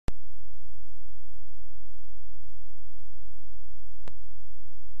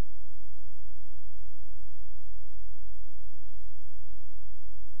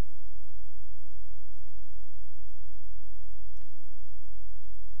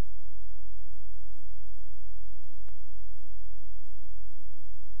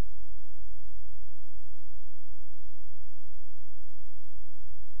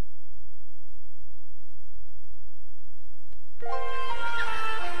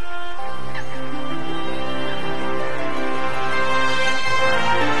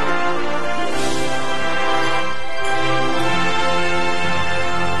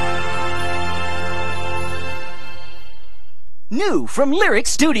new from Lyric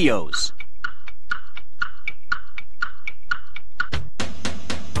Studios.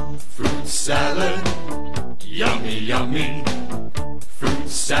 Fruit salad, yummy, yummy. Fruit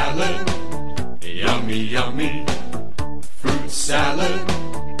salad, yummy, yummy. Fruit salad,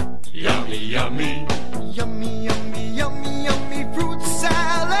 yummy, yummy. Yummy, yummy, yummy, yummy fruit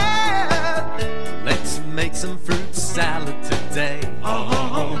salad. Let's make some fruit salad today.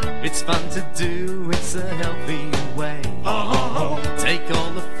 Oh, It's fun to do, it's a healthy way. oh, Take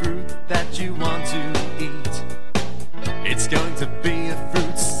all the fruit that you want to eat. It's going to be a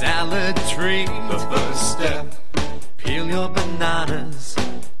fruit salad treat. the first step, Peel your bananas,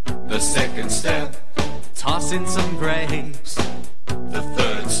 the second step, toss in some grapes, the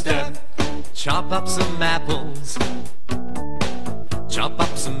third step, chop up some apples, chop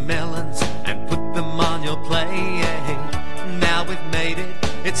up some melons, and put them on your plate. Now we've made it,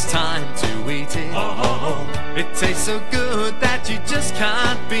 it's time to eat it. oh, It tastes so good that you just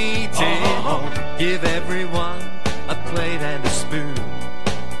can't beat it. Give everyone a plate and a spoon.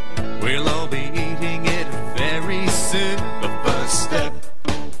 We'll all be eating it very soon. the first step,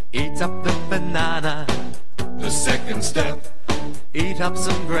 Eat up the banana, the second step, eat up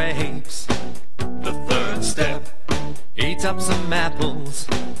some grapes, the third step, eat up some apples.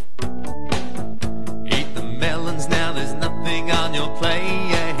 Eat the melons, now there's nothing on your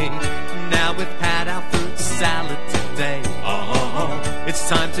plate. Now we've had our fruit salad today. oh, It's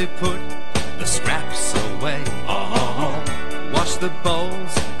time to put the scraps away. oh, Wash the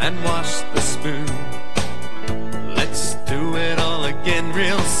bowls and wash the spoon. Let's do it all again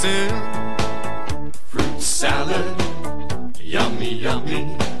real soon. fruit salad, yummy,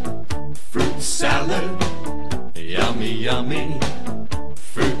 yummy. Fruit salad, yummy, yummy.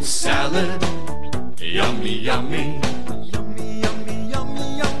 Fruit salad, yummy, yummy. Yummy, yummy,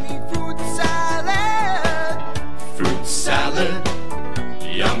 yummy, yummy fruit salad. Fruit salad,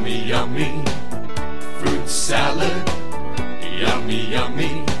 yummy, yummy. Fruit salad, yummy,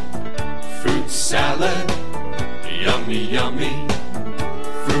 yummy. Fruit salad, yummy, yummy.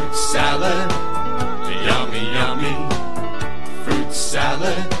 Fruit salad, yummy, yummy. Fruit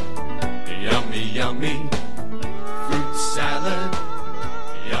salad, yummy, yummy. Fruit salad,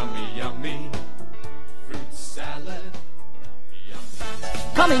 yummy, yummy. Fruit salad,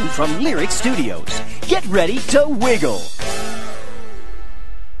 yummy. Coming from Lyric Studios, get ready to wiggle.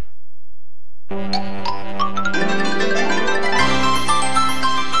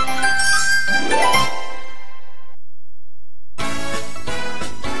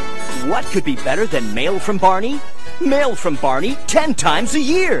 What could be better than mail from Barney? Mail from Barney 10 times a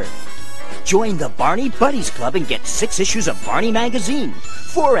year. Join the Barney Buddies Club and get 6 issues of Barney magazine,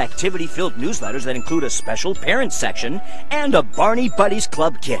 4 activity-filled newsletters that include a special parent section, and a Barney Buddies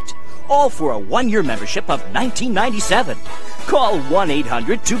Club kit. All for a 1-year membership of $19.97. Call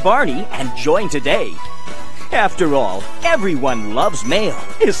 1-800-2-BARNEY and join today. After all, everyone loves mail,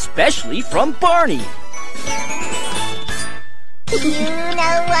 especially from Barney. You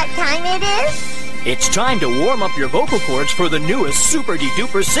know what time it is? It's time to warm up your vocal cords for the newest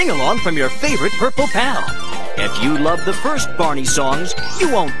super-de-duper sing-along from your favorite Purple Pal. If you love the first Barney songs,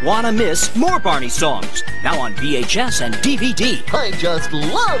 you won't want to miss more Barney songs. Now on VHS and DVD. I just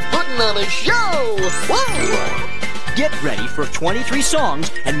love putting on a show! Whoa! Get ready for 23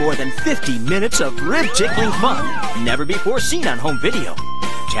 songs and more than 50 minutes of rib-tickling fun, never before seen on home video.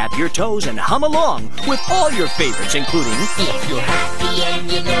 Tap your toes and hum along with all your favorites, including If you're happy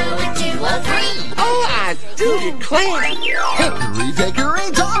and you know it, 2 or 3. Oh, I do declare! Hickory dickory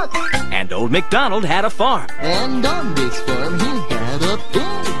dock! And Old MacDonald Had a Farm. And on this farm he had a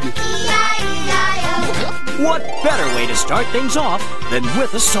pig! E-I-E-I-O. What better way to start things off than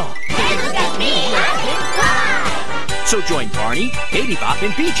with a song? Hey, look at me, I can fly. So join Barney, Baby Bop,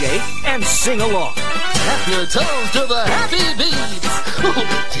 and BJ and sing along. Tap your toes to the happy beats! Oh,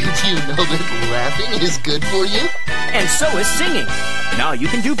 did you know that laughing is good for you? And so is singing. Now you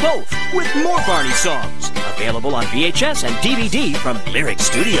can do both with more Barney songs. Available on VHS and DVD from Lyric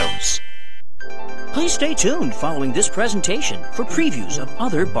Studios. Please stay tuned following this presentation for previews of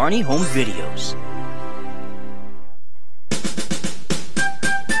other Barney Home videos.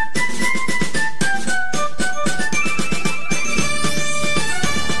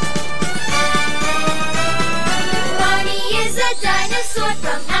 Dinosaur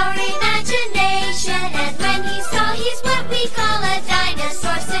from our imagination, and when he's tall, he's what we call a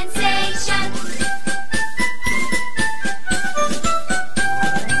dinosaur sensation.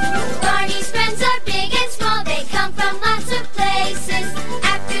 Barney's friends are big and small, they come from lots of places.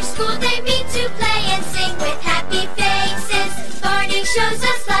 After school, they meet to play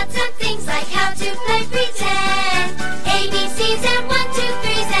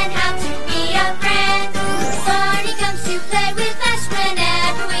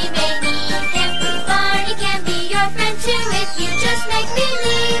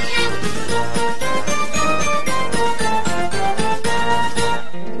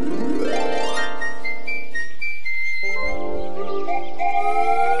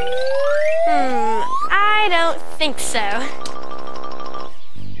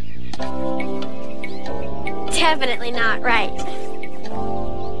definitely not right.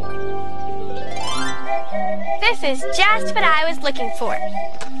 This is just what I was looking for.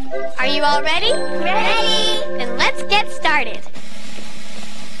 Are you all ready? Ready! Then let's get started.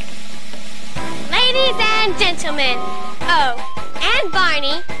 Ladies and gentlemen, oh, and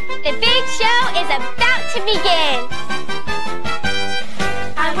Barney, the big show is about to begin.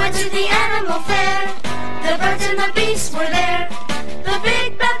 I went to the animal fair. The birds and the beasts were there. The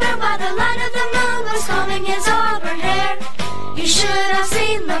big black bear by the light of the moon was combing his auburn hair. You should have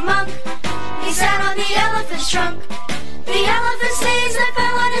seen the monk. He sat on the elephant's trunk. The elephant sneezed and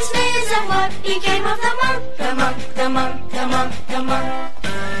fell on his knees, and what became of the monk? The monk, the monk, the monk, the monk.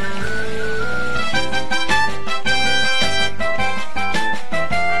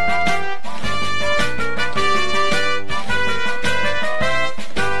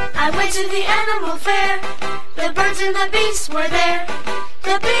 I went to the animal fair. The birds and the beasts were there.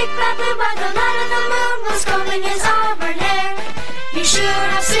 The big black bear by the light of the moon was combing his auburn hair. You should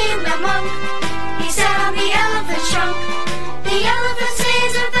have seen the monk. He sat on the elephant's trunk. The elephant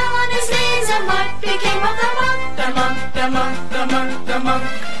sneezed and fell on his knees, and what became of the monk? The monk, the monk, the monk, the monk.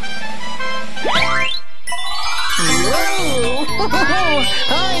 Whoa!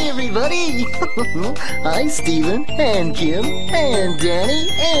 Hi, everybody! Hi, Stephen, and Kim, and Danny,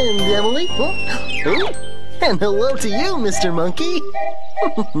 and Emily. Oh, and hello to you, Mr. Monkey.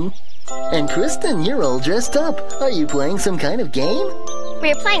 And Kristen, you're all dressed up. Are you playing some kind of game?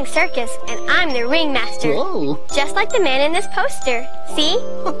 We're playing Circus, and I'm the ringmaster. Whoa! Just like the man in this poster. See?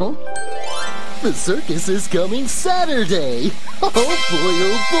 The circus is coming Saturday! Oh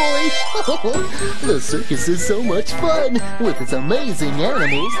boy, oh boy! The circus is so much fun, with its amazing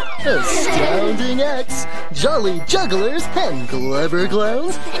animals, astounding acts, jolly jugglers, and clever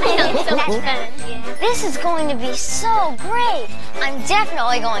clowns. This is going to be so great. I'm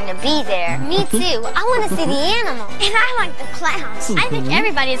definitely going to be there. Me too. I want to see the animals. And I like the clowns. I think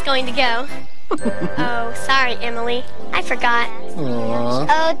everybody is going to go. Oh, sorry, Emily. I forgot. Aww.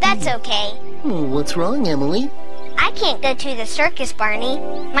 Oh, that's okay. What's wrong, Emily? I can't go to the circus, Barney.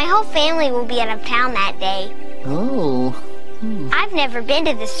 My whole family will be out of town that day. Oh. I've never been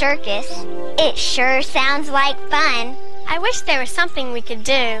to the circus. It sure sounds like fun. I wish there was something we could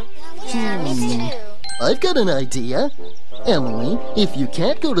do. Yeah, me too. I've got an idea. Emily, if you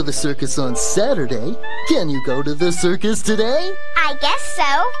can't go to the circus on Saturday, can you go to the circus today? I guess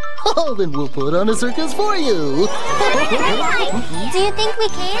so. Oh, then we'll put on a circus for you. Do you think we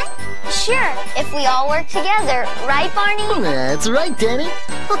can? Sure, if we all work together. Right, Barney? That's right, Danny.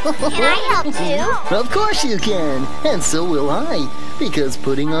 Can I help too? Of course you can, and so will I, because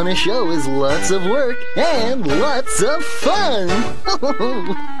putting on a show is lots of work and lots of fun.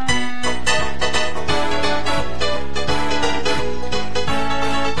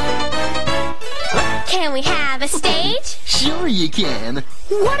 Can we have a stage? Sure you can.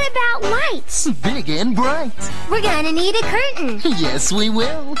 What about lights? Big and bright. We're gonna need a curtain. Yes, we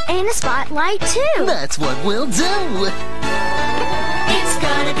will. And a spotlight, too. That's what we'll do. It's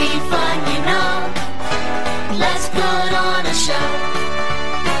gonna be fun, you know. Let's put on a show.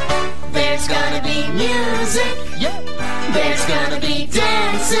 There's gonna be music. Yeah. There's gonna be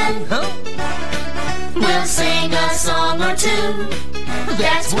dancing. We'll sing a song or two.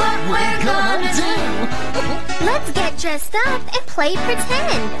 That's what we're gonna do. Let's get dressed up and play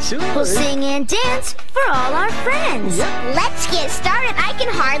pretend. Sure. We'll sing and dance for all our friends. Yep. Let's get started. I can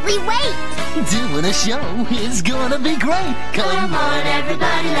hardly wait. Doing a show is gonna be great. Come on,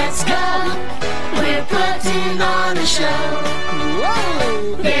 everybody, let's go. We're putting on a show.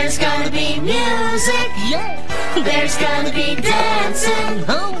 Whoa. There's gonna be music. Yeah. There's gonna be dancing.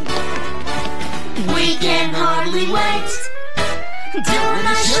 Oh. We can hardly wait. Doing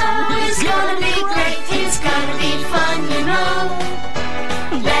a show is gonna be great. It's gonna be fun, you know.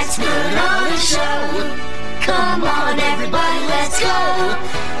 Let's put on a show. Come on, everybody, let's go.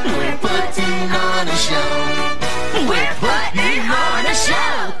 We're putting on a show. We're putting on a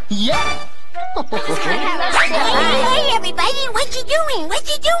show. Yeah. Hey, everybody, what you doing? What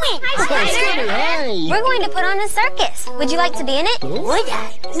you doing? Hi. We're going to put on a circus. Would you like to be in it? Would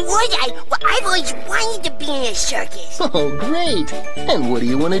I? Well, I've always wanted to be in a circus. Oh, great. And what do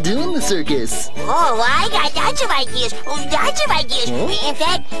you want to do in the circus? Oh, I got lots of ideas. In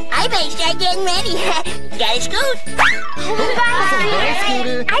fact, I better start getting ready. Got a scoot.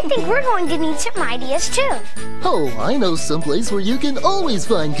 Scooter. I think we're going to need some ideas, too. Oh, I know someplace where you can always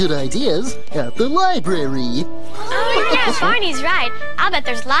find good ideas. at the library. Oh, yeah, Barney's right. I'll bet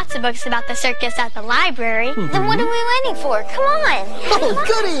there's lots of books about the circus at the library. Then what are we waiting for? Come on. Oh,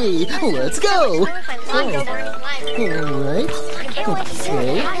 goody! Let's go. All right.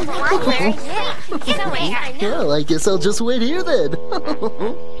 Okay. Well, I guess I'll just wait here then.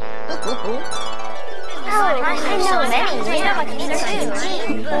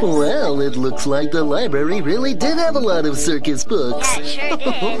 Well, it looks like the library really did have a lot of circus books. Yeah, it sure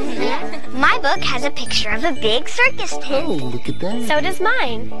did. My book has a picture of a big circus tent. Oh, look at that. So does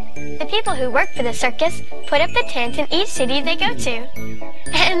mine. The people who work for the circus put up the tent in each city they go to.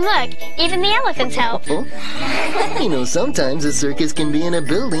 And look, even the elephants help. You know, sometimes a circus can be in a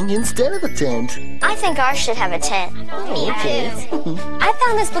building instead of a tent. I think ours should have a tent. Okay. I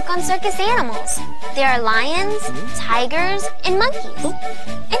found this book on circus animals. There are lions, tigers, and monkeys.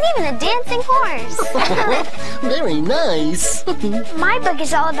 And even a dancing horse. Very nice. My book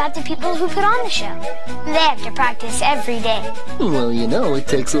is all about the people who put on the show. They have to practice every day. Well, you know, it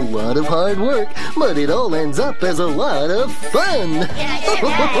takes a lot of hard work, but it all ends up as a lot of fun.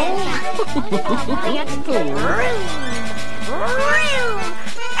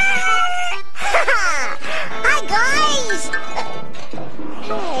 Hi, guys!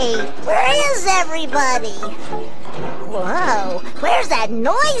 Hey, where is everybody? Whoa, where's that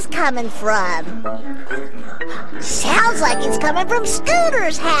noise coming from? Sounds like it's coming from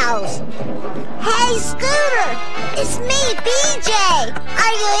Scooter's house. Hey, Scooter! It's me, BJ!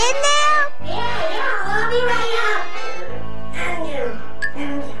 Are you in there? Yeah, I'll be right up.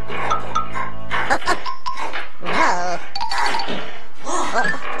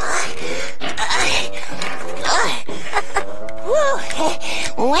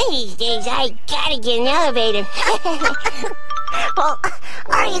 One of these days, I gotta get an elevator. Well,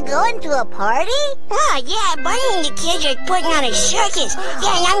 are you going to a party? Oh, yeah, Barney and the kids are putting on a circus.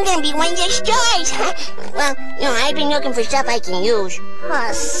 Yeah, and I'm gonna be one of their stars. Well, you know, I've been looking for stuff I can use.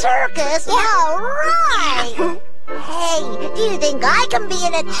 A circus? Yeah. All right. Hey, do you think I can be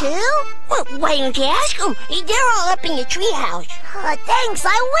in it too? Well, why don't you ask them? They're all up in the treehouse. Thanks,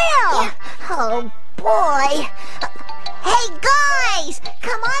 I will. Yeah. Oh, boy. Hey, guys,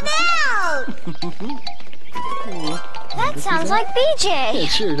 come on out. That sounds like BJ. It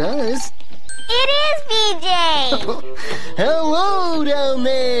sure does. It is BJ. Hello down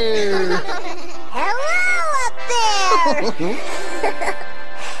there. Hello up there.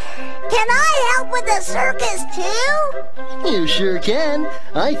 Can I help with the circus too? You sure can.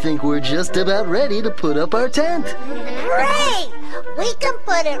 I think we're just about ready to put up our tent. Great! We can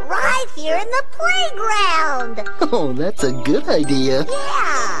put it right here in the playground. Oh, that's a good idea.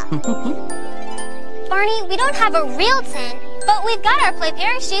 Yeah. Barney, we don't have a real tent, but we've got our play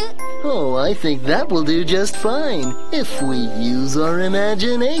parachute. Oh, I think that will do just fine if we use our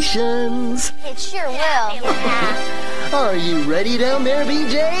imaginations. It sure will. Are you ready down there,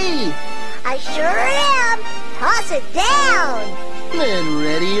 BJ? I sure am. Toss it down. Then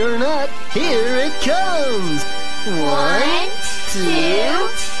ready or not, here it comes. 1, 2,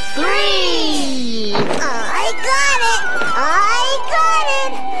 3. I got it. I got it.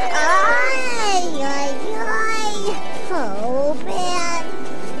 Oh, man.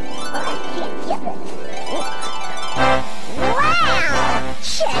 I can't get it. Wow.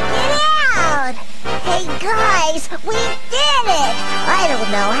 Check it out. Hey, guys, we did it. I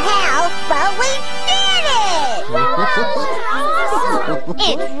don't know how, but we did it.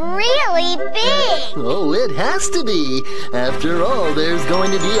 It's really big. Oh, it has to be. After all, there's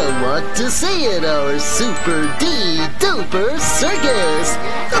going to be a lot to see at our super-duper circus.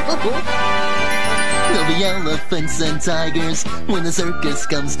 There'll be elephants and tigers when the circus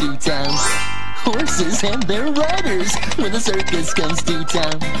comes to town. Horses and their riders when the circus comes to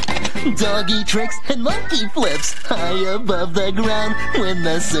town. Doggy tricks and monkey flips high above the ground when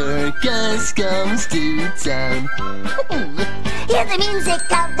the circus comes to town. Hear the music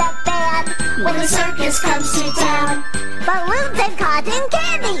of the band when the circus comes to town. Balloons and cotton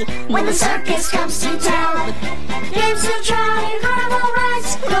candy when the circus comes to town. Games to try, carnival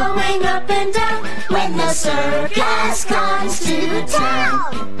rides, going up and down When the circus comes to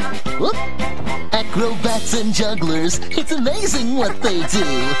town. Whoop. Acrobats and jugglers, it's amazing what they do.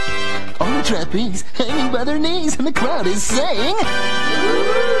 On the trapeze, hanging by their knees, and the crowd is saying,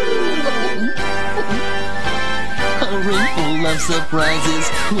 a ring full of surprises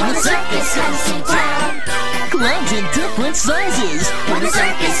when the circus comes to town. Clowns in different sizes when the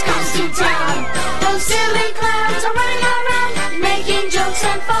circus comes to town. Those silly clowns are running around, making jokes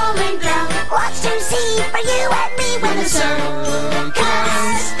and falling down. Watch to see for you and me when the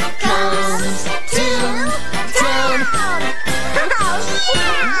circus comes to town. Oh,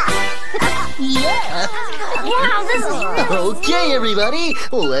 yeah! Okay, everybody,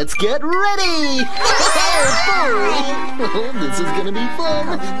 let's get ready! Oh, this is gonna be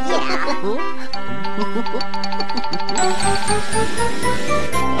fun!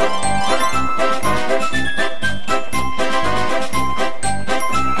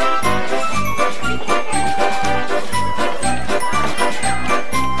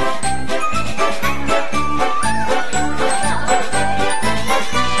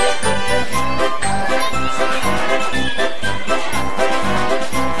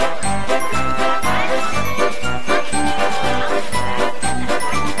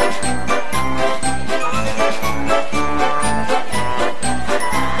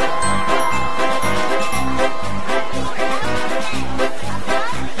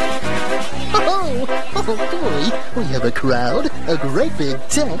 We have a crowd, a great big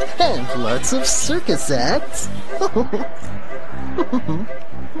tent, and lots of circus acts.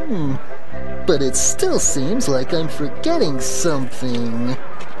 But it still seems like I'm forgetting something.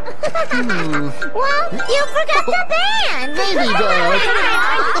 Well, you forgot the band. Baby Bob.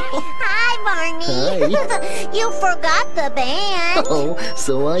 Hi, Barney. Hi. You forgot the band. Oh,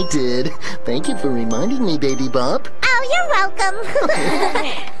 so I did. Thank you for reminding me, Baby Bop. Oh, you're welcome.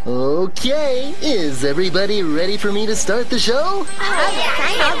 Okay, is everybody ready for me to start the show? Oh, yeah,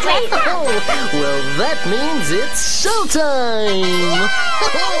 I know. Great. Oh, well, that means it's showtime!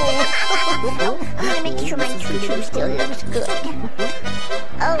 I'm gonna make sure my tutu still looks good.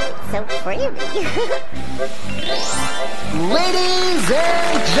 Oh, it's so pretty. Ladies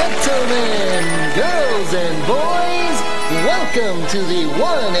and gentlemen, girls and boys, welcome to the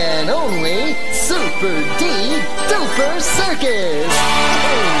one and only Super D Duper Circus!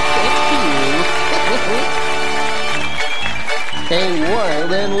 A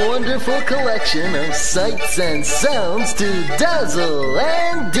wild and wonderful collection of sights and sounds to dazzle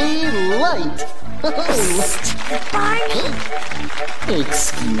and delight. Barney!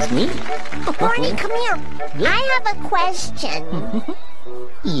 Excuse me? Barney, come here. I have a question.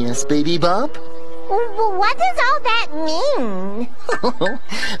 Yes, Baby Bop? Well, what does all that mean?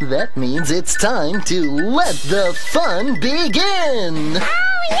 That means it's time to let the fun begin!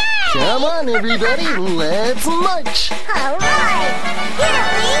 Oh, yeah! Come on, everybody, let's march! All right, here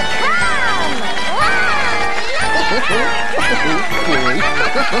we come!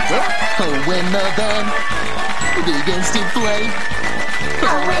 When the band begins to play.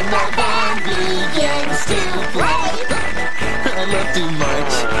 When the band begins to play. I love to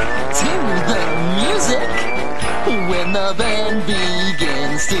march to the music. When the band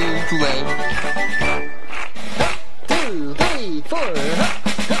begins to play. 1, 2, 3, 4.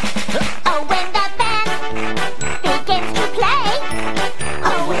 Oh, when the band begins to play.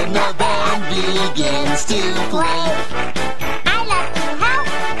 Oh, when the band begins to play. I love to help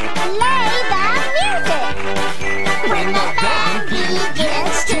play the music. When the band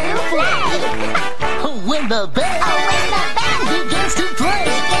begins to play. When the band begins to play.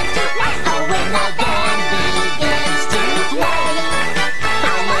 Oh, when the band begins to play.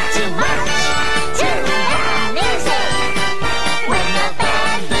 I love to march to the music. When the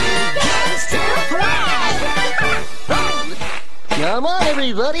band begins to play. Come on,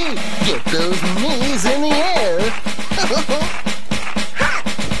 everybody, get those knees in the air.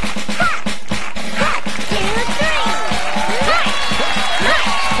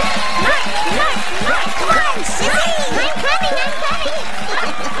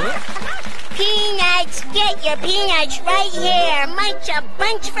 Peanuts, get your peanuts right here. Munch a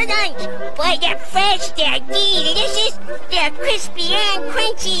bunch for lunch. Boy, they're fresh, they're delicious, they're crispy and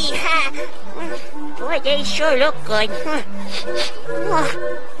crunchy. Boy, they sure look good. Oh,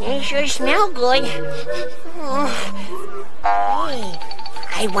 they sure smell good. Oh. Hey,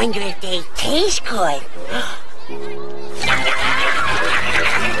 I wonder if they taste good.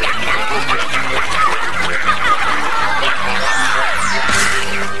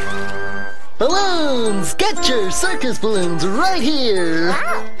 Balloons! Get your circus balloons right here!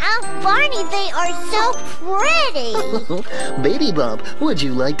 Wow, Barney, they are so pretty! Baby Bop, would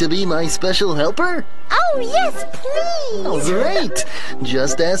you like to be my special helper? Oh, yes, please! Oh, great!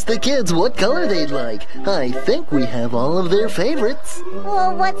 Just ask the kids what color they'd like. I think we have all of their favorites.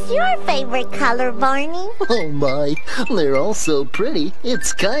 Well, what's your favorite color, Barney? Oh my, they're all so pretty,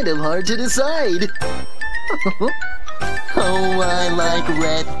 it's kind of hard to decide. Oh, I like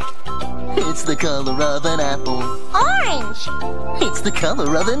red. It's the color of an apple. Orange! It's the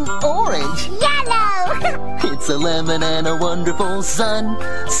color of an orange. Yellow! It's a lemon and a wonderful sun.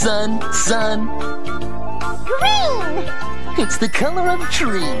 Sun, sun. Green! It's the color of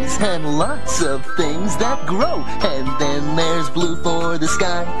trees and lots of things that grow. And then there's blue for the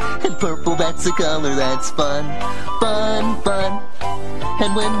sky, and purple, that's a color that's fun. Fun, fun.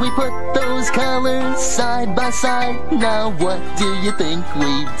 And when we put those colors side by side, now what do you think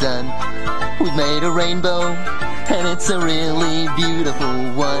we've done? We've made a rainbow, and it's a really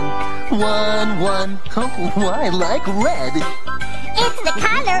beautiful one. Oh, I like red. It's the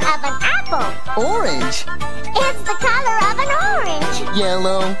color of an apple. Orange. It's the color of an orange.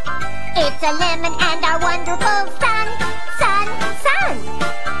 Yellow. It's a lemon and our wonderful sun.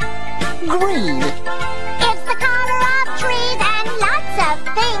 Green. It's the color of trees and lots of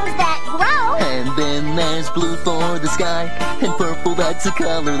things that grow. And then there's blue for the sky, and purple, that's a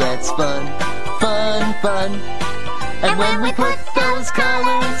color that's fun. Fun. And when we put those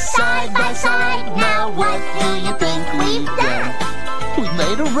colors side by side, now what do you think we've done? We've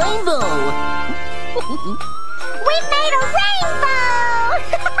made a rainbow! We've made a rainbow!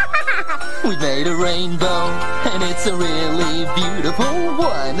 We made a rainbow, and it's a really beautiful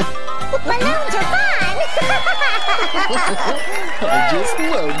one. Balloons are fun! I just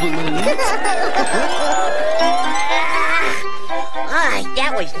love balloons.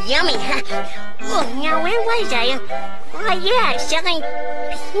 That was yummy. Oh, now where was I? Oh, yeah, selling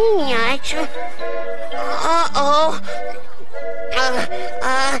peanuts.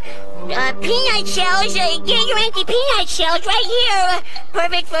 Peanut shells. Get your empty peanut shells right here.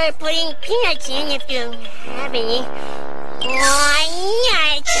 Perfect for putting peanuts in if you have any.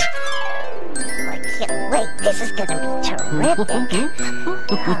 Nuts. I can't wait. This is gonna be terrific.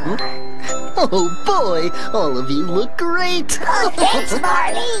 Oh boy, all of you look great. Oh, thanks,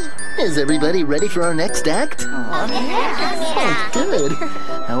 Barney. Is everybody ready for our next act? Oh, good.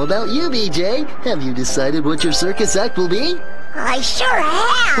 How about you, BJ? Have you decided what your circus act will be? I sure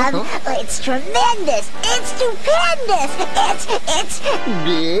have. It's tremendous. It's stupendous. It's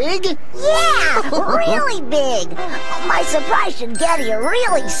Big? Yeah, really big. My surprise should get here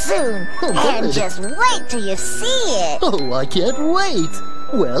really soon. Oh, And good. just wait till you see it. Oh, I can't wait.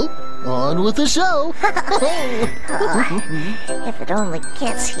 Well, on with the show. If it only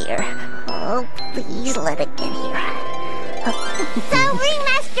gets here. Oh, please let it get here. So,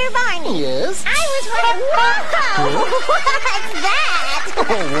 Ringmaster Barney. Yes? I was wondering. Whoa! What's that?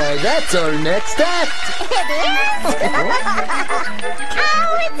 Oh, why, that's our next act. It is?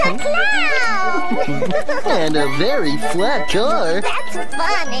 Oh, it's a clown! And a very flat car. That's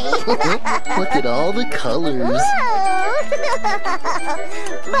funny. Look at all the colors. Whoa!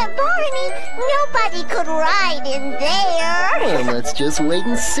 But Barney, nobody could ride in there. Well, let's just wait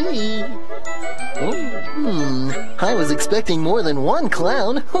and see. I was expecting more than one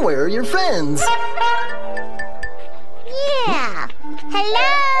clown. Where are your friends? Yeah.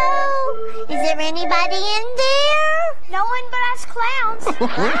 Hello? Is there anybody in there? No one but us clowns.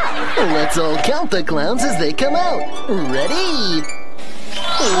 Let's all count the clowns as they come out. Ready?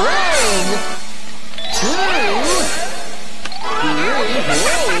 1, 2, 3,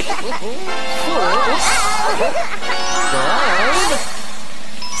 4, 5,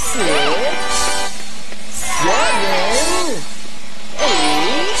 6, 7, 8,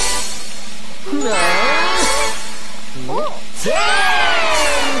 9, 10.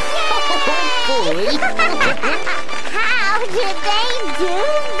 Oh, boy. How did they do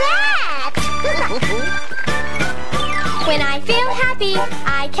that? When I feel happy,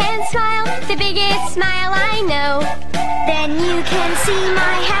 I can smile, the biggest smile I know. Then you can see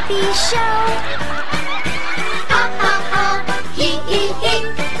my happy show. Ha ha ha, hee hee hee.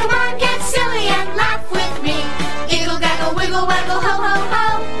 Come on, get silly and laugh with me. Giggle, gaggle, wiggle, waggle, ho ho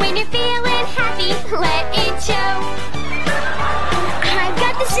ho. When you're feeling happy, let it show. I've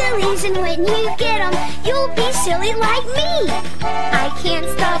got the sillies, and when you get them, you'll be silly like me. I can't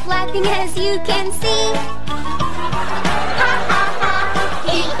stop laughing, as you can see. Ha ha ha,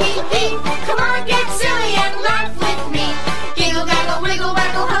 hee hee hee. Come on, get silly and laugh with me. Giggle, gaggle, wiggle,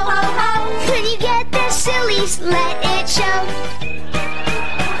 waggle, ho ho ho. When you get the sillies, let it show.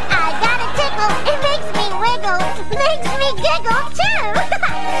 I got a tickle, it makes me wiggle, makes me giggle too.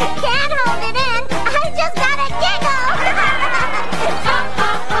 Can't hold it in, I just gotta giggle. Ha ha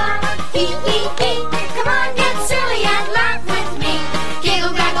ha, hee hee hee. Come on, get silly and laugh with me.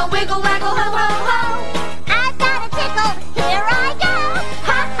 Giggle, gaggle, wiggle, waggle, ho ho ho. I've got a tickle, here I go.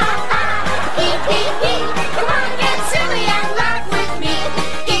 Ha ha ha, hee hee hee. Come on, get silly and laugh with me.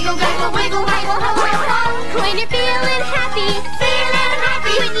 Giggle, gaggle, wiggle, waggle, ho ho ho. When you're feeling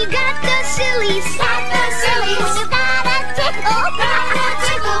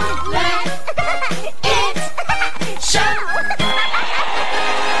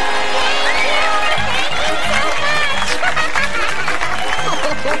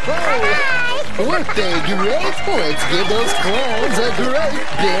Weren't they great? Let's give those clowns a great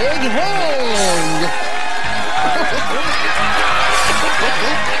big hand.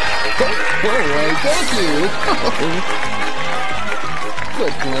 All right, thank you.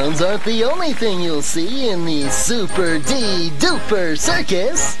 But clowns aren't the only thing you'll see in the Super D-Duper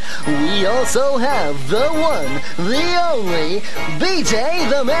Circus. We also have the one, the only, BJ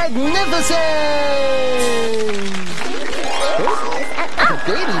the Magnificent!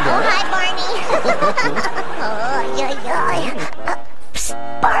 Baby Bart. Hi, Barney. Psst,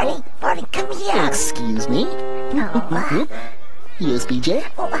 Barney, come here. Excuse me? Yes, BJ?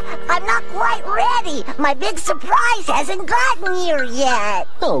 I'm not quite ready. My big surprise hasn't gotten here yet.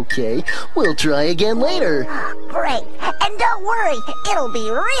 Okay, we'll try again later. Great. And don't worry, it'll be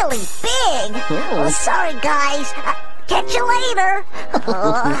really big. Oh. Sorry, guys. Catch you later.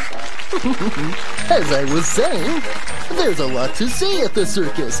 As I was saying, there's a lot to see at the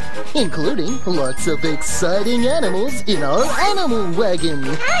circus, including lots of exciting animals in our animal wagon.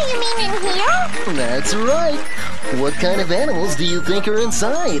 Oh, you mean in here? That's right. What kind of animals do you think are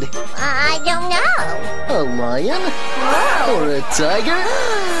inside? I don't know. A lion? Or a tiger?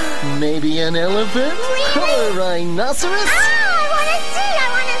 Maybe an elephant? Or a rhinoceros? Oh, I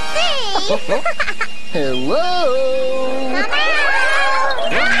want to see. Hello? Come out.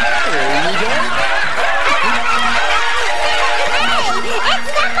 There you go. It's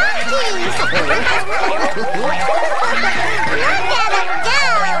the monkeys. Look at them go.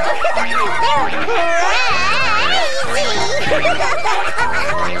 They're crazy.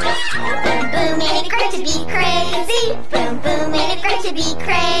 Boom, boom, ain't it great to be crazy? Boom, boom, ain't it great to be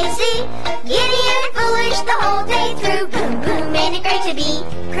crazy? Giddy and foolish the whole day through. Boom, boom, ain't it great to be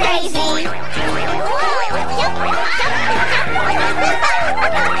crazy?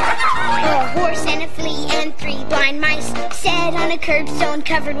 A horse and a flea and 3 blind mice sat on a curbstone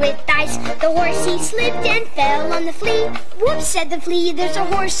covered with ice. The horse, he slipped and fell on the flea. Whoops, said the flea, there's a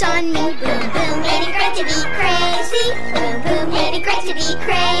horse on me. Boom, boom, ain't it great to be crazy? Boom, boom, ain't it great to be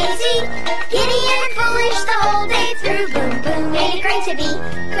crazy? Giddy and foolish the whole day through. Boom, boom, ain't it great to be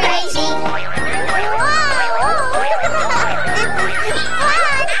crazy?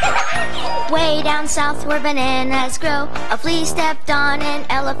 Way down south where bananas grow, a flea stepped on an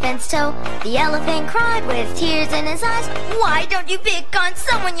elephant's toe. The elephant cried with tears in his eyes, why don't you pick on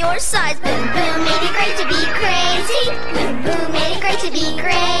someone your size? Boom, boom, ain't it great to be crazy? Boom, boom, ain't it great to be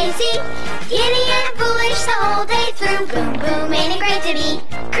crazy? Giddy and foolish the whole day through. Boom, boom, ain't it great to be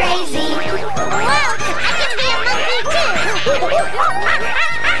crazy? Wow, I can be a monkey too.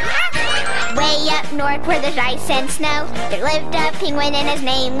 Way up north where there's ice and snow, there lived a penguin and his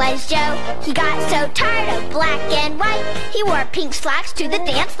name was Joe. He got so tired of black and white, he wore pink slacks to the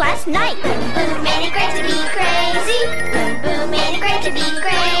dance last night. Boom, boom, ain't it great to be crazy? Boom, boom, ain't it great to be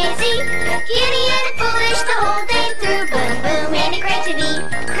crazy? Giddy and foolish the whole day through. Boom, boom, ain't it great to be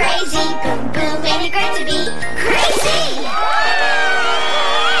crazy? Boom, boom, ain't it great to be crazy?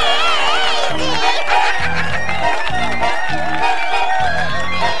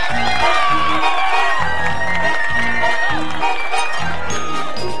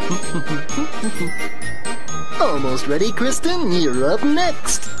 Almost ready, Kristen? You're up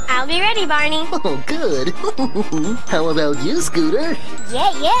next. I'll be ready, Barney. Oh, good. How about you, Scooter?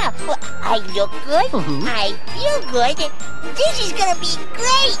 Yeah. Well, I look good. I feel good. This is gonna be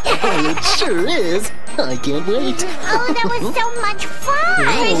great. Oh, it sure is. I can't wait. Oh, that was so much fun.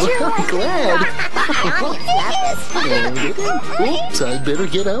 Oh, I'm glad. Oops, I better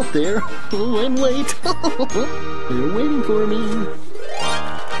get out there. Oh, and wait. They're waiting for me.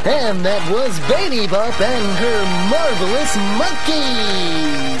 And that was Baby Bop and her marvelous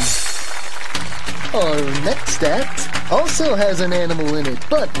monkeys. Our next act also has an animal in it,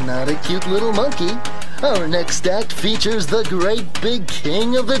 but not a cute little monkey. Our next act features the great big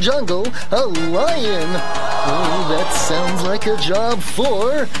king of the jungle, a lion. Oh, that sounds like a job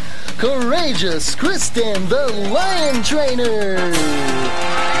for Courageous Kristen, the lion trainer.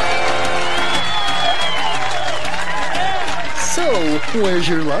 So, where's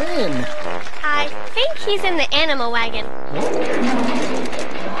your lion? I think he's in the animal wagon.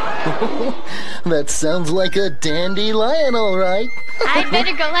 That sounds like a dandelion, all right. I'd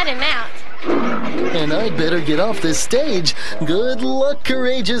better go let him out. And I'd better get off this stage. Good luck,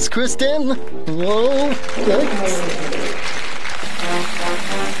 Courageous Kristen. Whoa, thanks.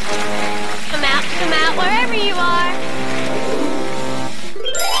 Come out, wherever you are.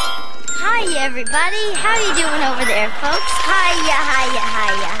 Hi, everybody. How you doing over there, folks? Hiya,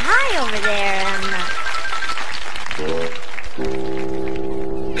 over there.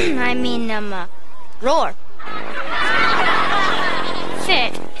 Roar.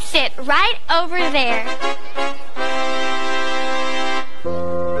 sit right over there.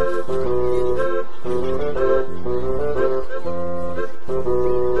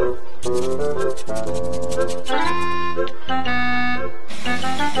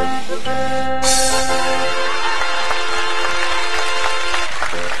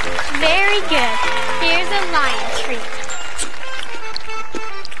 Very good. Here's a lion treat.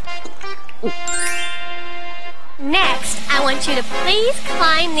 Next, I want you to please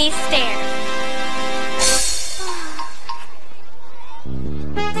climb these stairs.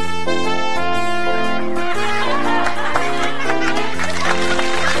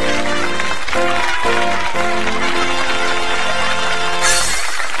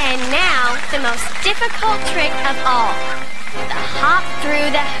 And now, the most difficult trick of all. The hop through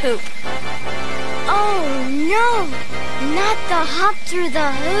the hoop. Oh, no! Not the hop through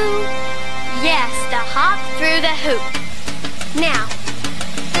the hoop. Yes, the hop through the hoop. Now.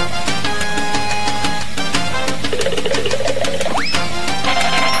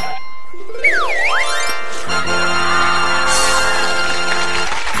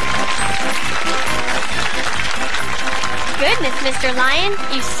 Goodness, Mr. Lion,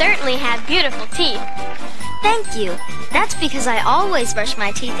 you certainly have beautiful teeth. Thank you. That's because I always brush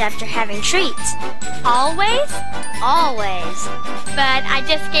my teeth after having treats. Always? Always. But I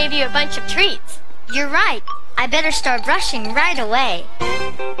just gave you a bunch of treats. You're right. I better start brushing right away.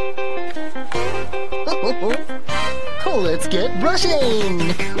 Let's get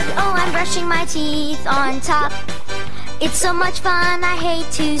brushing. Oh, I'm brushing my teeth on top. It's so much fun, I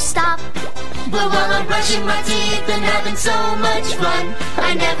hate to stop. But while I'm brushing my teeth and having so much fun,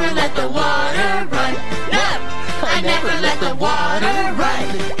 I never let the water run. No, I never let the water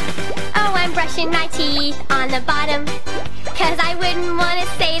run. Oh, I'm brushing my teeth on the bottom, 'cause I wouldn't want to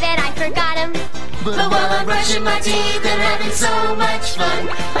say that I forgot 'em. But while I'm brushing my teeth and having so much fun,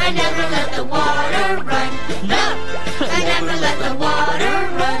 I never let the water run. No, I never let the water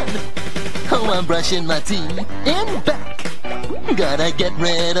run. Oh, I'm brushing my teeth and back. Gotta get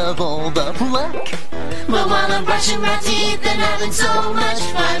rid of all the plaque. But while I'm brushing my teeth and having so much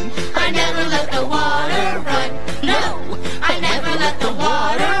fun, I never let the water run. No, I never let the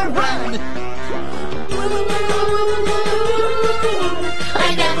water run.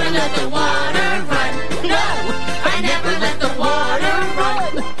 I never let the water run. No, I never let the water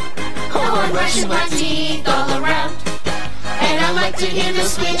run. Oh, I'm brushing my teeth all around, and I like to hear the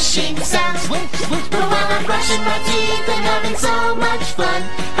swishing sounds. But while I'm brushing my teeth and having so much fun,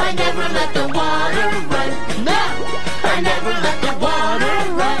 I never let the water run. No, I never let the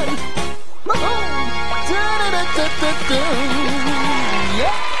water run.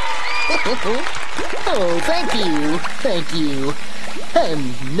 Oh, thank you. Thank you.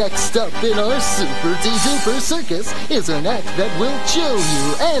 And next up in our super-de-duper circus is an act that will chill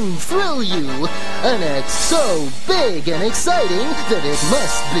you and thrill you. An act so big and exciting that it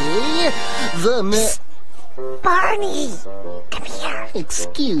must be the Barney, come here.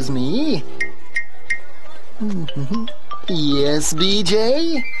 Excuse me. Yes,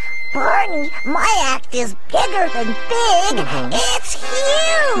 BJ? Barney, my act is bigger than big. It's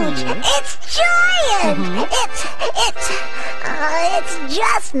huge. It's giant. It's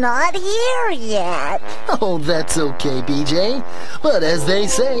just not here yet. Oh, that's okay, BJ. But as they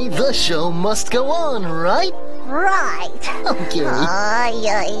say, the show must go on, right? Right. Okay.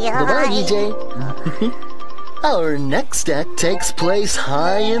 Bye-bye, BJ. Our next act takes place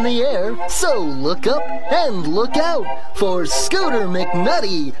high in the air, so look up and look out for Scooter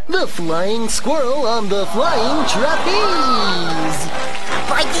McNutty, the flying squirrel on the flying trapeze.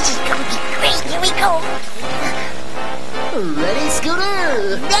 Boy, this is gonna be great. Here we go. Ready,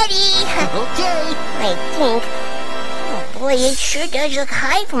 Scooter? Ready. Okay. I think. Oh boy, it sure does look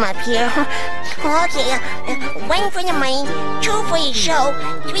high from up here. Okay, 1 for the money, 2 for your show,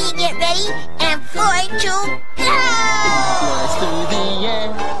 3 get ready, and 4 to go! Flies through the air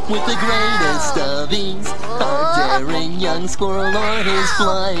with the greatest of ease. Our daring young squirrel on his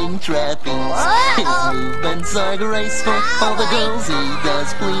flying trapeze. His movements are graceful, all the girls he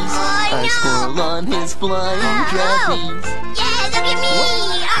does please. Our squirrel on his flying trapeze. Yeah, look at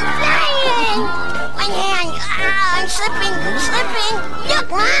me! I'm flying! One hand, I'm slipping! Look,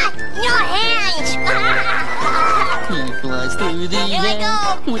 no hands! He flies through the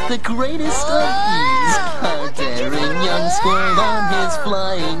air with the greatest of ease. Our daring young squirrel on his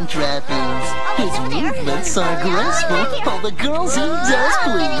flying trapeze. His movements are graceful, all the girls he does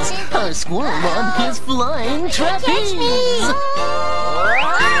please. Our squirrel on his flying trapeze. Look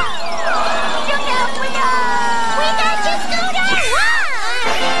out, we got your scooter!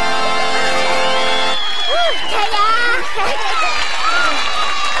 Ta-da!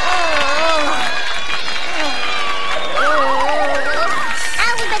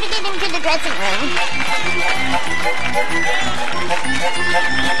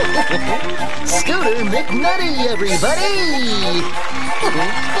 Scooter McNutty, everybody!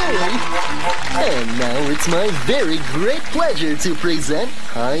 And now it's my very great pleasure to present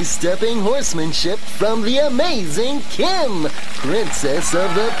high-stepping horsemanship from the amazing Kim, Princess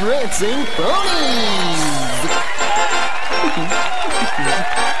of the Prancing Ponies!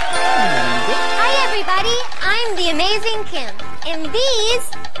 Hi, everybody. I'm the amazing Kim, and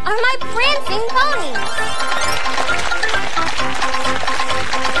these are my prancing ponies.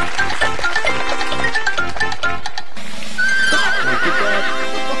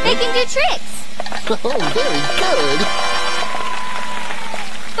 They can do tricks. Oh, very good.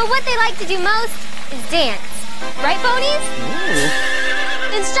 But what they like to do most is dance. Right, ponies? Ooh.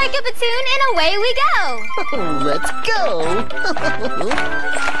 Then strike up a tune and away we go. Let's go.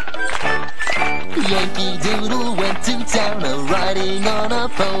 Yankee Doodle went to town riding on a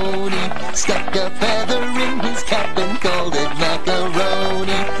pony. Stuck a feather in his cap and called it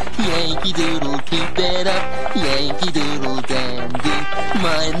macaroni. Yankee Doodle, keep it up. Yankee Doodle dandy.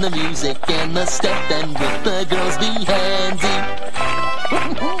 Mind the music and the step, and with the girls be handy.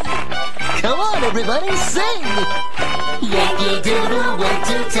 Come on, everybody, sing! Yankee Doodle went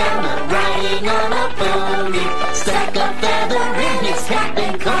to town riding on a pony. Stuck a feather in his cap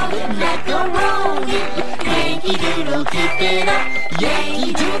and called it macaroni. Yankee Doodle, keep it up.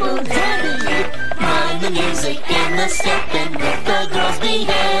 Yankee Doodle dandy. Mind the music and the step, and let the girls be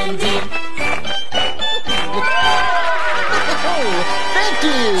handy. Thank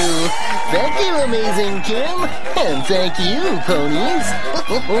you! Thank you, amazing Kim! And thank you, ponies!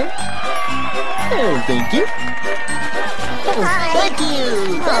 And thank you! Oh, thank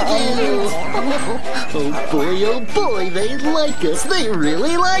you! Thank you! Oh boy, they like us! They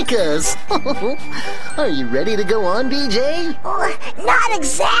really like us! Are you ready to go on, BJ? Not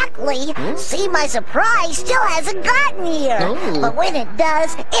exactly. See, my surprise still hasn't gotten here. Oh. But when it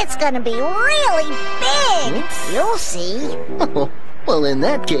does, it's gonna be really big. You'll see. Well, in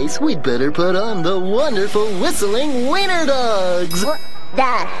that case, we'd better put on the wonderful whistling wiener dogs!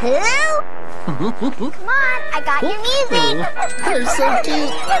 The who? Come on, I got your music. They're so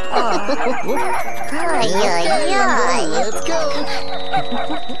cute! Ay, ay, ay. Let's go!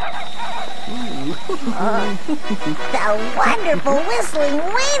 The wonderful whistling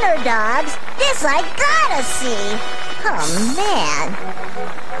wiener dogs. This I gotta see. Oh, man.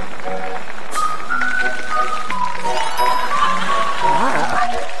 Wow,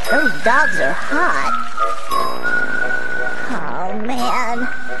 those dogs are hot. Oh, man.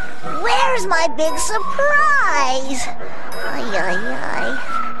 Where's my big surprise? Ay, ay, ay.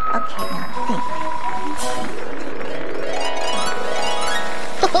 Okay, now think.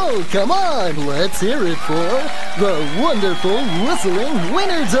 Oh, come on! Let's hear it for the wonderful whistling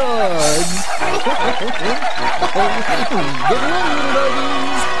wiener dogs! Get ready, little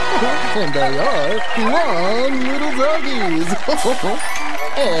doggies! And they are long little doggies!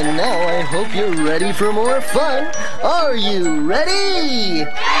 And now I hope you're ready for more fun. Are you ready?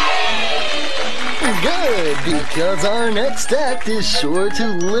 Good, because our next act is sure to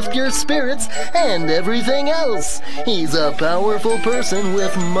lift your spirits and everything else. He's a powerful person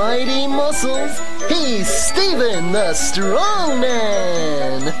with mighty muscles. He's Steven the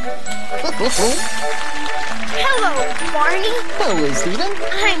Strongman. Hello, Barney. Hello, Steven.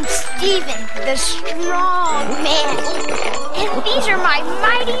 I'm Steven, the strong man. And these are my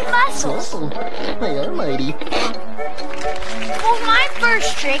mighty muscles. Oh, they are mighty. For my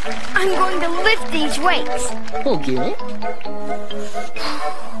first trick, I'm going to lift these weights. Okay.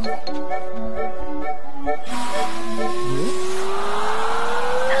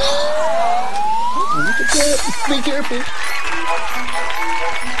 Look at that. Be careful.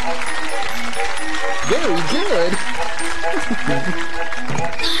 Very good.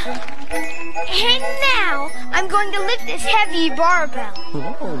 And now, I'm going to lift this heavy barbell.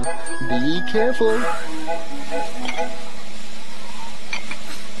 Oh, be careful.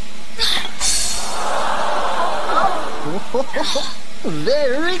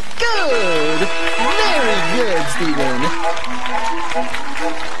 Very good! Very good, Steven.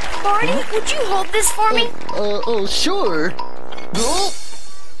 Barney, would you hold this for me? Oh, sure. Oh.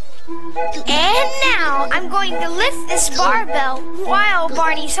 And now, I'm going to lift this barbell while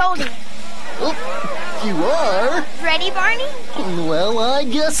Barney's holding it. Oh, you are? Ready, Barney? Well, I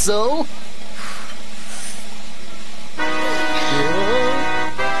guess so.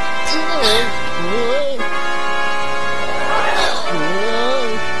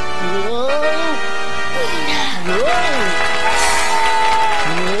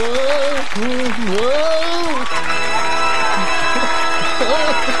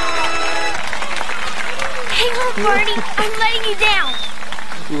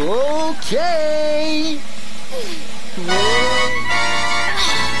 Okay.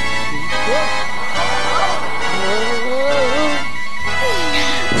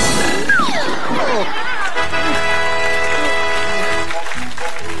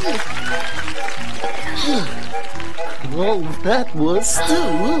 Oh, that was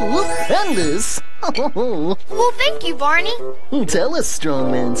stupendous. Well, thank you, Barney. Tell us,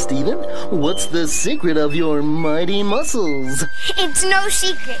 strongman Steven, what's the secret of your mighty muscles? It's no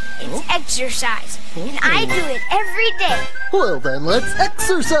secret. It's exercise. And I do it every day. Well, then let's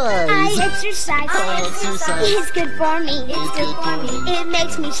exercise. I exercise. It's good for me. It's good for me. It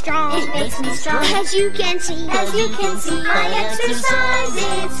makes me strong. It makes me strong. As you can see. I exercise.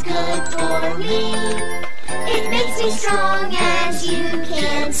 It's good for me. It makes me strong, as you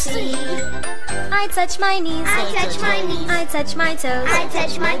can see. I touch my knees. I touch my knees. I touch my toes. I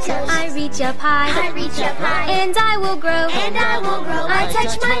touch my toes. I reach up high. I reach up high. And I will grow. And I will grow. I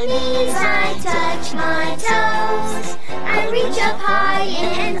touch my knees. I touch my toes. I reach up high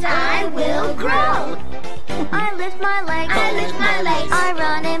and I will grow. I lift my legs. I lift my legs. I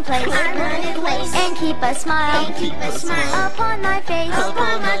run in place. I run in place. And keep a smile. And keep a smile upon my face.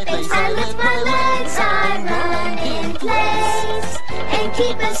 upon my face. I lift my legs. I run in place. And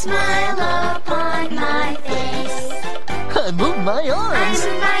keep a smile upon my face. I move my I arms.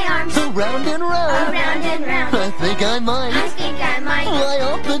 move my arms Around and round. around and round. I think I might I think I might fly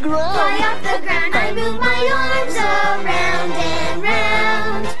off the ground. fly off the ground. I move my arms around and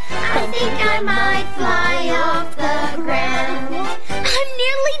round. I think I might fly off the ground. I'm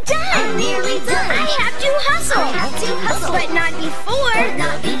nearly done. I'm nearly done. I have to hustle. I have to hustle. But not before.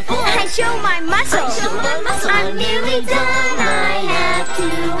 Not before. I show my muscle. I show my muscle. I'm nearly done. I have to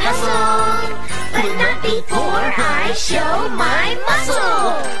hustle. But not before I show my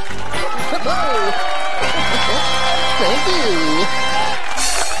muscle. Thank you.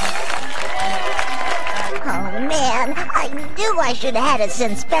 Oh man, I knew I should have had it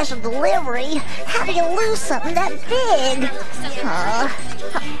send special delivery. How do you lose something that big?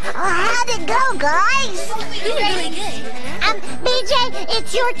 How'd it go, guys? Really good. BJ,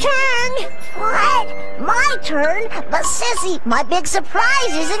 it's your turn. What? My turn? But Sissy, my big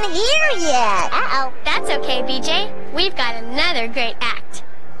surprise isn't here yet. Uh-oh. That's okay, BJ. We've got another great act.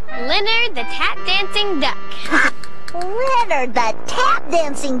 Leonard the Tap Dancing Duck. Leonard, the tap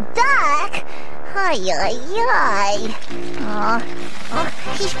dancing duck? Ay, ay, ay.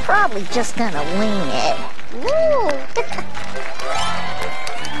 He's probably just gonna wing it. Woo!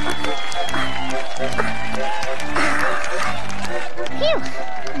 Phew.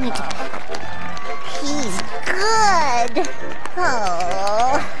 He's good.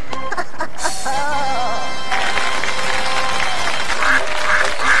 Oh.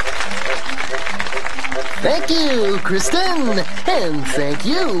 Thank you, Kristen. And thank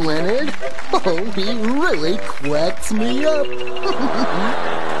you, Leonard. Oh, he really quacks me up.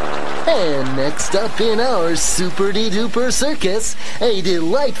 And next up in our super-de-duper circus, a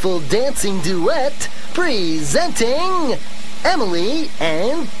delightful dancing duet presenting Emily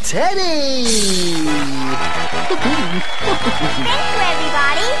and Teddy. Thank you,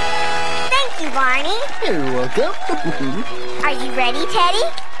 everybody. Thank you, Barney. You're welcome. Are you ready, Teddy?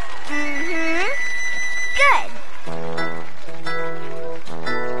 Mm-hmm. Good.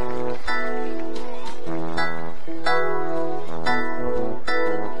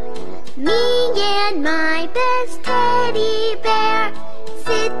 Me and my best teddy bear,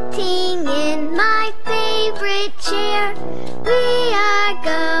 sitting in my favorite chair. We are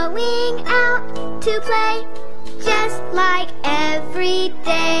going out to play, just like every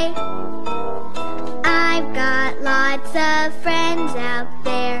day. I've got lots of friends out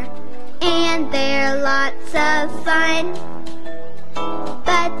there, and they're lots of fun.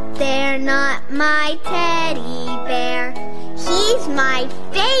 But they're not my teddy bear. He's my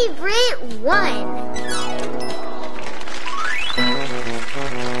favorite one.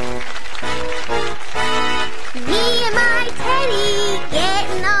 Me and my teddy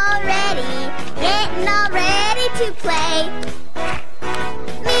getting all ready to play.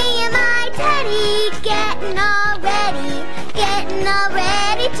 Me and my teddy getting all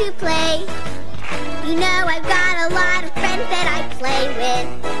ready to play. You know I've got a lot of friends that I play with.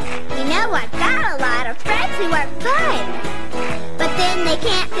 You know I've got a lot of friends who are fun. But then they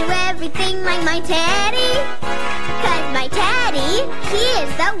can't do everything like my teddy. 'Cause my teddy, he is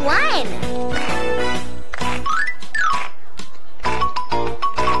the one.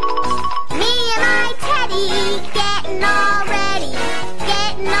 Me and my teddy getting all ready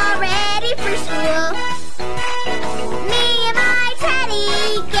for school. Me and my teddy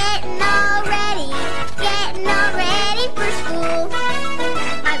getting all ready for school.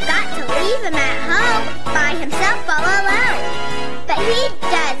 I've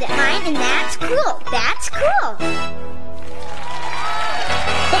Cool, that's cool.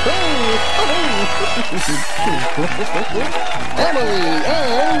 Emily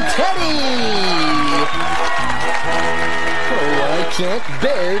and Teddy! Oh, I can't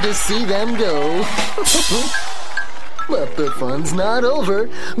bear to see them go. But the fun's not over,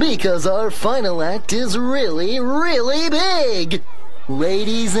 because our final act is really, really big!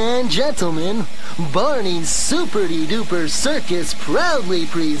 Ladies and gentlemen, Barney's Super-de-Duper Circus proudly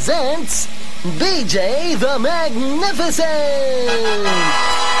presents BJ the Magnificent!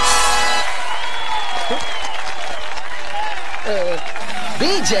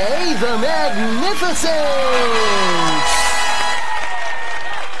 BJ the Magnificent!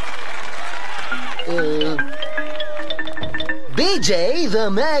 BJ the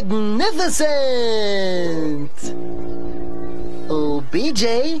Magnificent! Oh,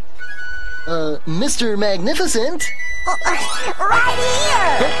 BJ? Mr. Magnificent? Right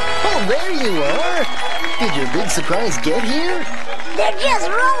here! Oh, there you are! Did your big surprise get here? They're just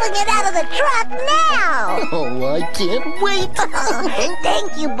rolling it out of the truck now! Oh, I can't wait!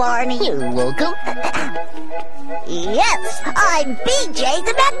 Thank you, Barney. You're welcome. Yes, I'm BJ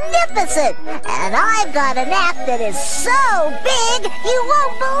the Magnificent, and I've got an act that is so big you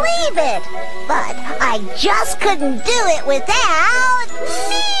won't believe it. But I just couldn't do it without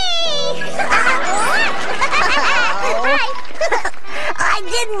me. I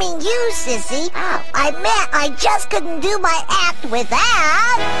didn't mean you, sissy. I meant I just couldn't do my act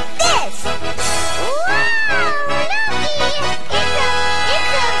without this.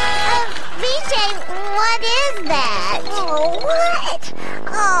 BJ, what is that? Oh, what?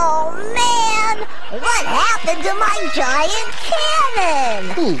 Oh, man. What happened to my giant cannon?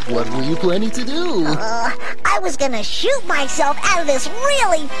 What were you planning to do? I was gonna shoot myself out of this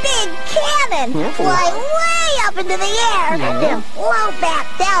really big cannon, fly way up into the air, then blow back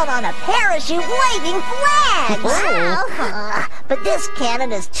down on a parachute waving flags. Wow. But this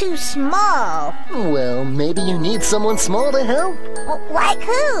cannon is too small. Well, maybe you need someone small to help? Like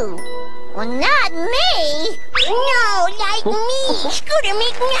who? Well, not me. No, like me, Scooter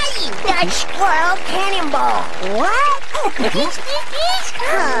McKnight. That squirrel cannonball. What?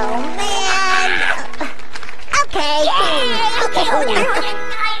 Oh, man. Okay.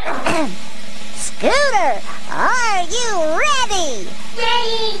 Scooter, are you ready?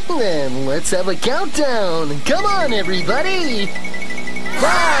 Ready? Then let's have a countdown. Come on, everybody. 5,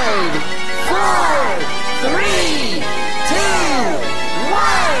 4, 3, 2,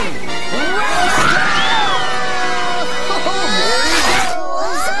 1. Let's go! Oh, there he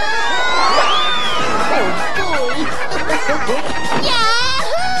goes! Oh, boy!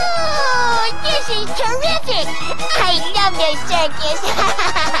 Yahoo! This is terrific. I love the circus.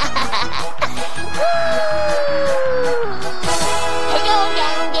 Hello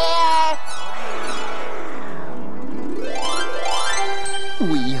down there.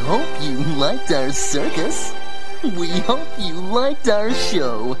 We hope you liked our circus. We hope you liked our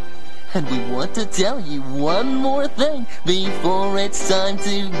show. And we want to tell you one more thing before it's time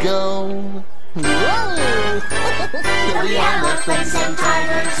to go. Whoa! There'll be elephants and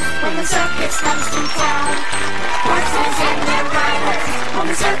tigers when the circus comes to town. Horses and their riders when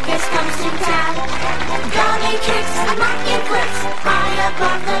the circus comes to town. Johnny kicks and monkey flips high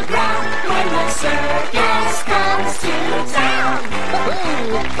above the ground when the circus comes to town.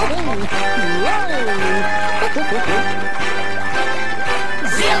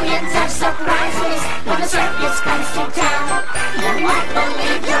 Zillions of surprises when the circus comes to town. You won't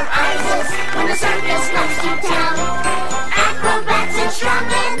believe your eyes when the circus comes to town. Acrobats and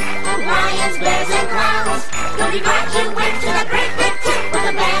strongmen, lions, bears, and clowns. You'll be glad you went to the great big tent with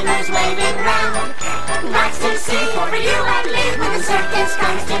the banners waving round. Lots to see for you and me when the circus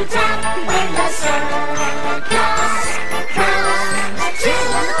comes to town. When the circus comes to town.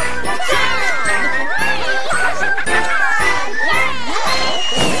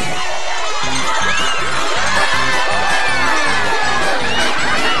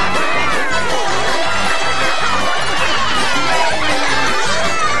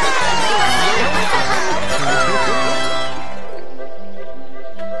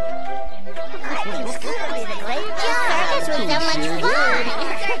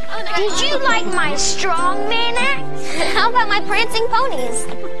 Did you like my strongman act? How about my prancing ponies?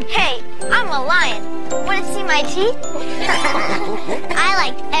 Hey, I'm a lion. Want to see my teeth? I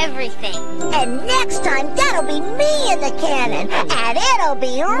liked everything. And next time, that'll be me in the cannon. And it'll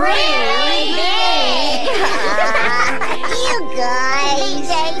be really big. You guys.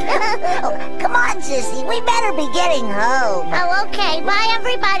 Oh, come on, sissy. We better be getting home. Oh, okay. Bye,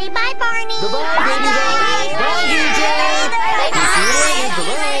 everybody. Bye, Barney. Bye-bye, baby. Bye, DJ. Bye-bye. See you later.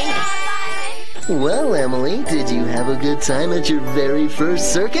 Bye-bye. Well, Emily, did you have a good time at your very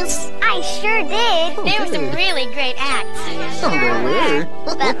first circus? I sure did. There were some Good. really great acts. Oh, there were.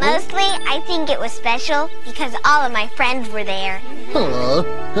 But mostly, I think it was special because all of my friends were there. Aw,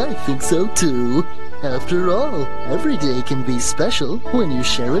 I think so too. After all, every day can be special when you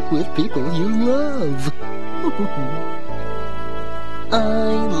share it with people you love.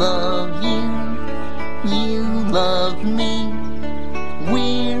 I love you, you love me.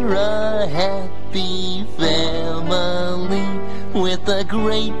 We're a happy family with a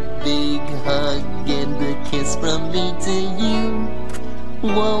great big hug and a kiss from me to you.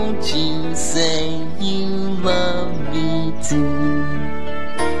 Won't you say you love me too?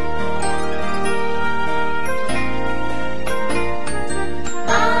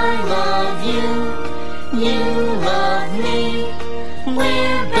 I love you, you love me.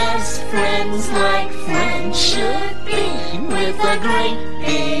 We're best friends like friends should be. With a great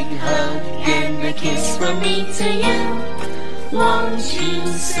big hug and a kiss from me to you. Won't you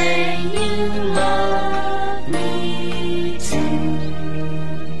say you love me too?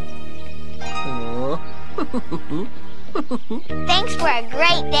 Thanks for a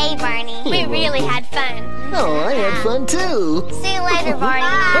great day, Barney. We really had fun. Oh, I had fun too. See you later, Barney.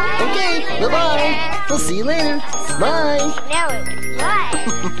 Okay, bye-bye. I'll see you later. Bye. No, it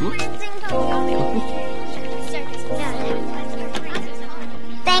was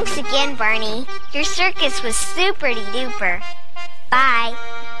Thanks again, Barney. Your circus was super-de-duper. Bye.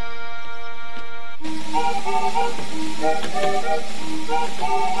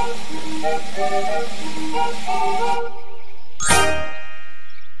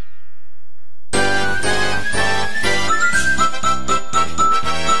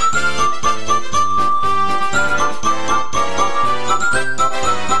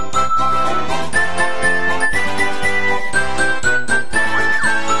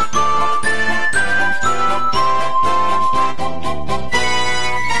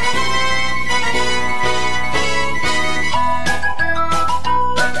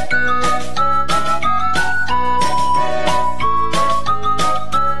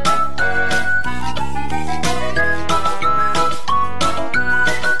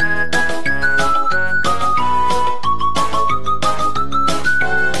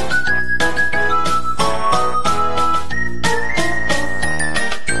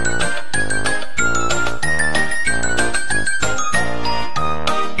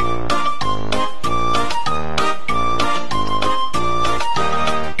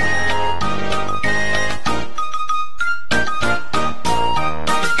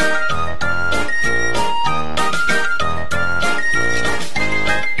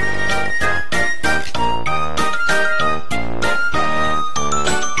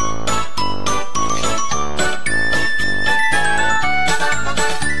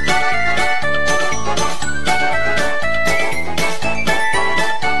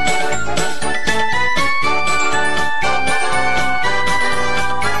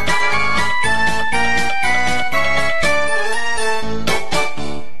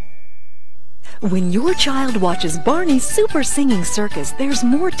 When your child watches Barney's Super Singing Circus, there's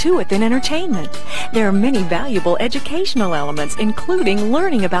more to it than entertainment. There are many valuable educational elements, including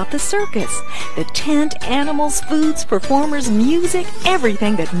learning about the circus, the tent, animals, foods, performers, music,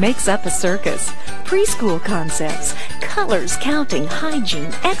 everything that makes up a circus. Preschool concepts, colors, counting,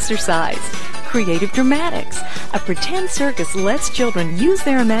 hygiene, exercise, creative dramatics. A pretend circus lets children use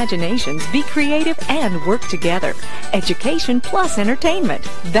their imaginations, be creative, and work together. Education plus entertainment.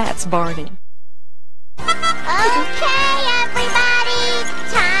 That's Barney. Okay, everybody,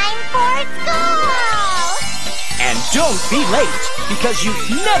 time for school! And don't be late, because you've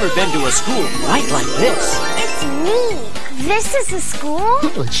never been to a school quite like this. It's me. This is a school?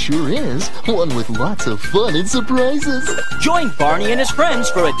 It sure is. One with lots of fun and surprises. Join Barney and his friends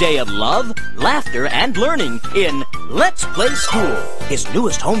for a day of love, laughter, and learning in Let's Play School, his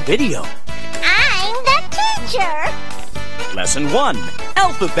newest home video. I'm the teacher. Lesson 1,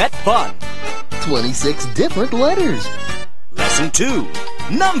 Alphabet Fun. 26 different letters. Lesson 2,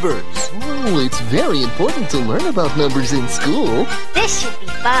 Numbers. Oh, it's very important to learn about numbers in school. This should be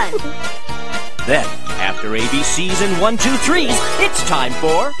fun. Then, after ABCs and 1, 2, 3s, it's time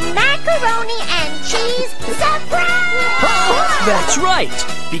for... Macaroni and cheese surprise! That's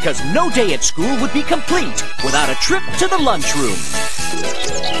right, because no day at school would be complete without a trip to the lunchroom.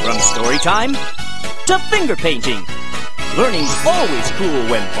 From story time to finger painting. Learning's always cool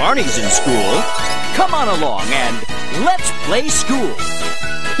when Barney's in school. Come on along and let's play school.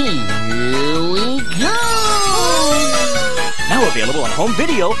 Here we go! Now available on home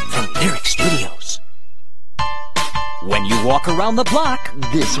video from Lyric Studios. when you walk around the block.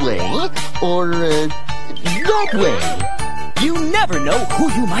 This way or that way. You never know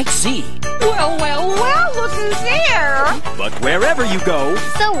who you might see. Well, look who's here. But wherever you go,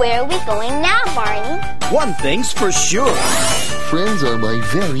 So where are we going now, Barney? one thing's for sure. Friends are my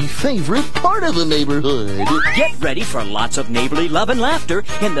very favorite part of the neighborhood. Get ready for lots of neighborly love and laughter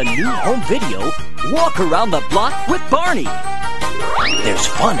in the new home video, Walk Around the Block with Barney. There's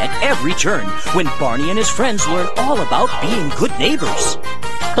fun at every turn when Barney and his friends learn all about being good neighbors.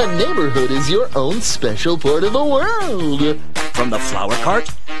 A neighborhood is your own special part of the world. From the flower cart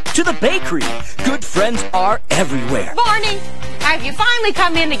to the bakery, good friends are everywhere. Barney, have you finally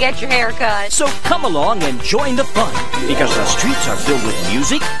come in to get your hair cut? So come along and join the fun, because the streets are filled with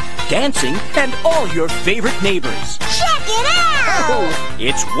music, dancing, and all your favorite neighbors. Check it out!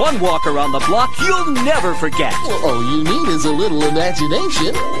 It's one walk around the block you'll never forget. All you need is a little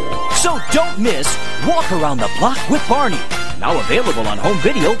imagination. So don't miss Walk Around the Block with Barney, now available on home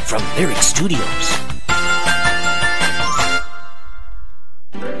video from Lyric Studios.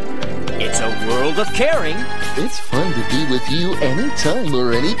 It's a world of caring. It's fun to be with you anytime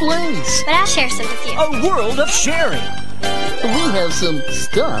or any place. But I'll share some with you. A world of sharing. We have some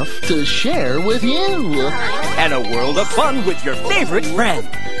stuff to share with you. And a world of fun with your favorite friend.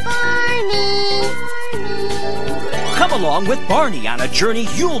 Barney! Come along with Barney on a journey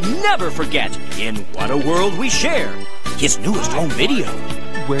you'll never forget in What a World We Share, his newest home video.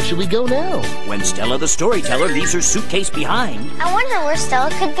 Where should we go now? When Stella the storyteller leaves her suitcase behind, I wonder where Stella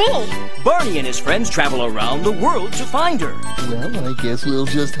could be. Barney and his friends travel around the world to find her. Well, I guess we'll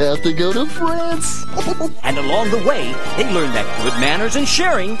just have to go to France. And along the way, they learn that good manners and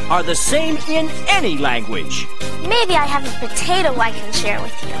sharing are the same in any language. Maybe I have a potato I can share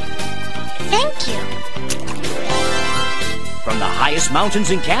with you. Thank you. From the highest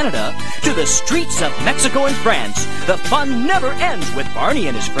mountains in Canada to the streets of Mexico and France, the fun never ends with Barney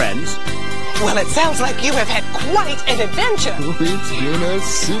and his friends. Well, it sounds like you have had quite an adventure. It's been a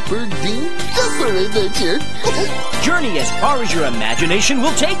super duper adventure. Journey as far as your imagination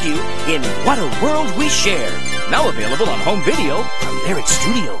will take you in What a World We Share, now available on home video from Lyric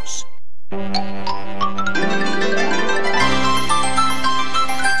Studios.